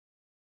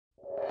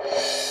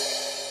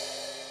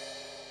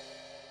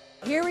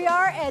Here we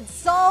are at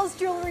Saul's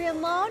Jewelry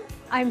and Loan.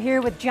 I'm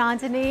here with John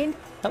Deneen.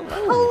 Hello.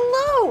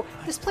 Hello.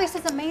 This place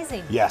is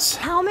amazing. Yes.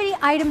 How many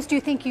items do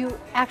you think you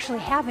actually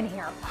have in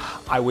here?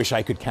 I wish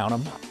I could count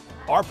them.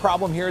 Our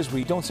problem here is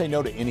we don't say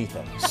no to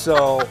anything.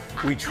 So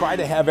we try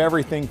to have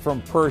everything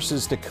from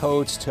purses to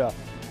coats to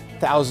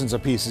thousands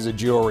of pieces of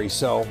jewelry.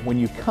 So when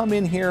you come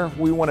in here,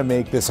 we want to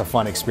make this a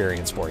fun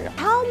experience for you.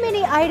 How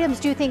many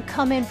items do you think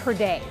come in per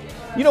day?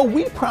 You know,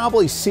 we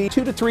probably see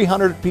 200 to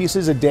 300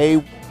 pieces a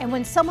day. And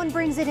when someone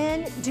brings it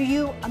in, do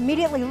you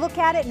immediately look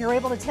at it and you're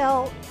able to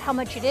tell how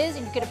much it is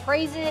and you can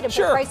appraise it and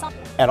put a price on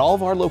it? At all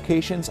of our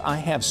locations, I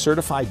have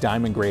certified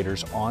diamond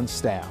graders on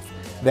staff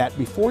that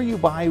before you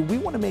buy, we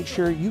want to make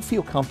sure you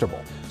feel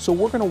comfortable. So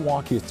we're going to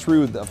walk you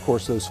through, of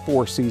course, those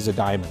 4 C's of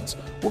diamonds.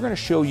 We're going to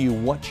show you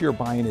what you're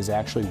buying is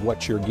actually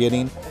what you're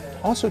getting.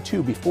 Also,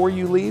 too, before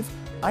you leave,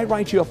 I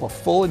write you up a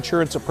full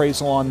insurance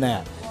appraisal on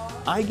that.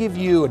 I give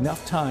you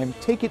enough time,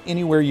 take it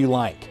anywhere you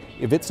like.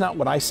 If it's not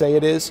what I say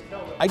it is,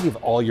 I give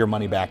all your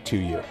money back to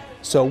you.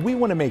 So we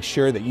want to make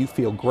sure that you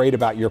feel great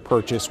about your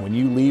purchase when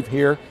you leave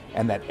here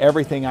and that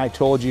everything I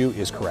told you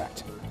is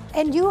correct.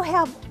 And you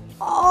have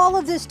all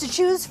of this to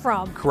choose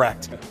from.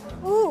 Correct.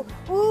 Ooh,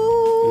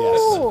 ooh.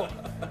 Yes.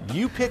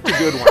 You picked a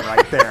good one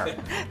right there.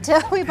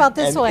 Tell me about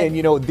this one. And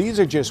you know, these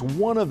are just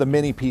one of the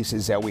many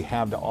pieces that we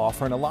have to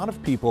offer. And a lot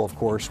of people, of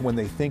course, when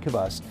they think of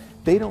us,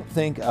 they don't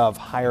think of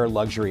higher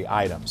luxury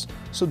items.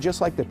 So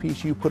just like the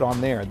piece you put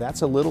on there,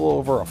 that's a little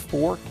over a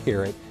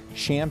 4-carat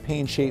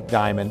champagne shaped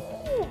diamond.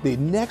 The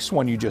next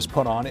one you just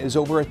put on is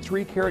over a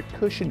 3-carat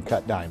cushion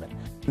cut diamond.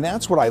 And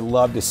that's what I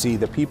love to see,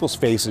 the people's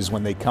faces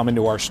when they come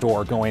into our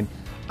store going,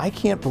 I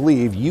can't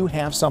believe you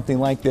have something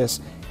like this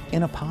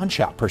in a pawn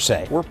shop per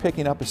se. We're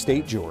picking up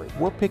estate jewelry.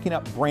 We're picking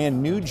up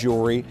brand new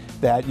jewelry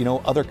that, you know,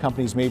 other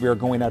companies maybe are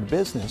going out of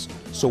business.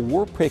 So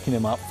we're picking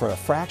them up for a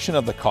fraction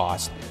of the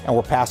cost and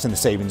we're passing the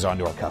savings on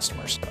to our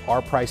customers.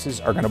 Our prices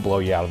are going to blow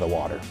you out of the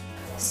water.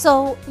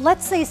 So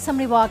let's say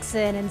somebody walks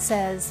in and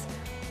says,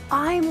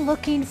 I'm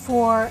looking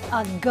for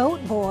a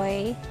goat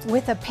boy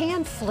with a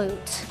pan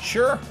flute.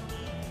 Sure.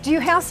 Do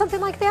you have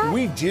something like that?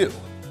 We do.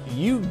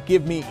 You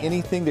give me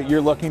anything that you're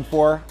looking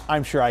for,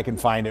 I'm sure I can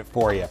find it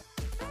for you.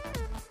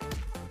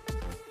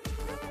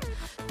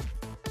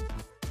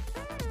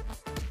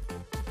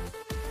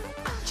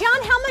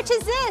 John, how much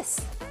is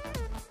this?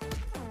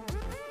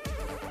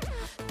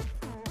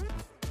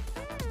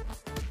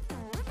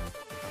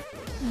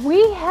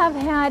 We have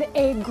had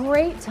a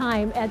great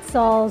time at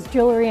Saul's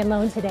Jewelry and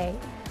Loan today.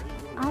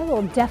 I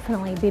will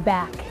definitely be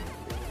back.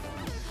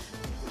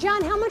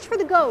 John, how much for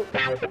the goat?